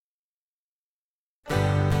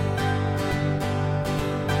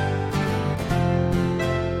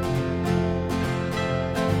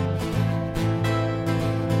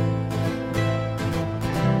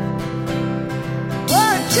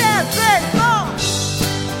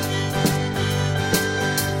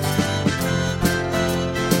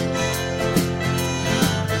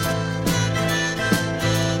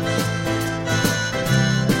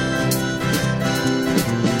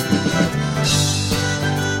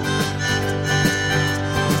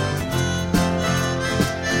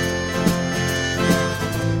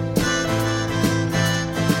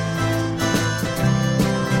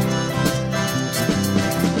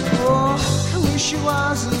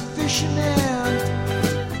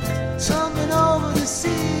tumbling over the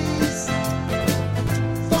seas,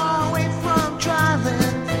 far away from dry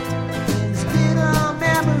land and its bitter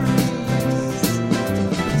memories.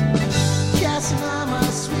 Casting on my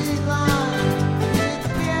sweet line with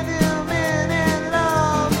abandonment and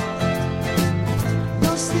love.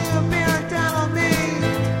 No steel bearing down on me,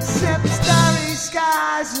 except the starry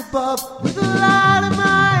skies above. With a light in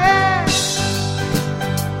my head,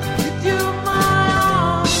 with you in my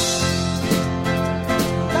arms,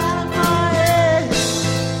 light in my head.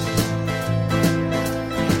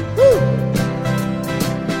 Woo!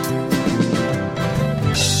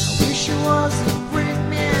 I wish I was a great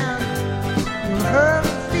man who heard a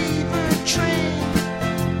fever train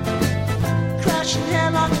crashing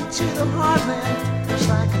headlong into the heartland, just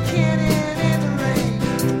like a can.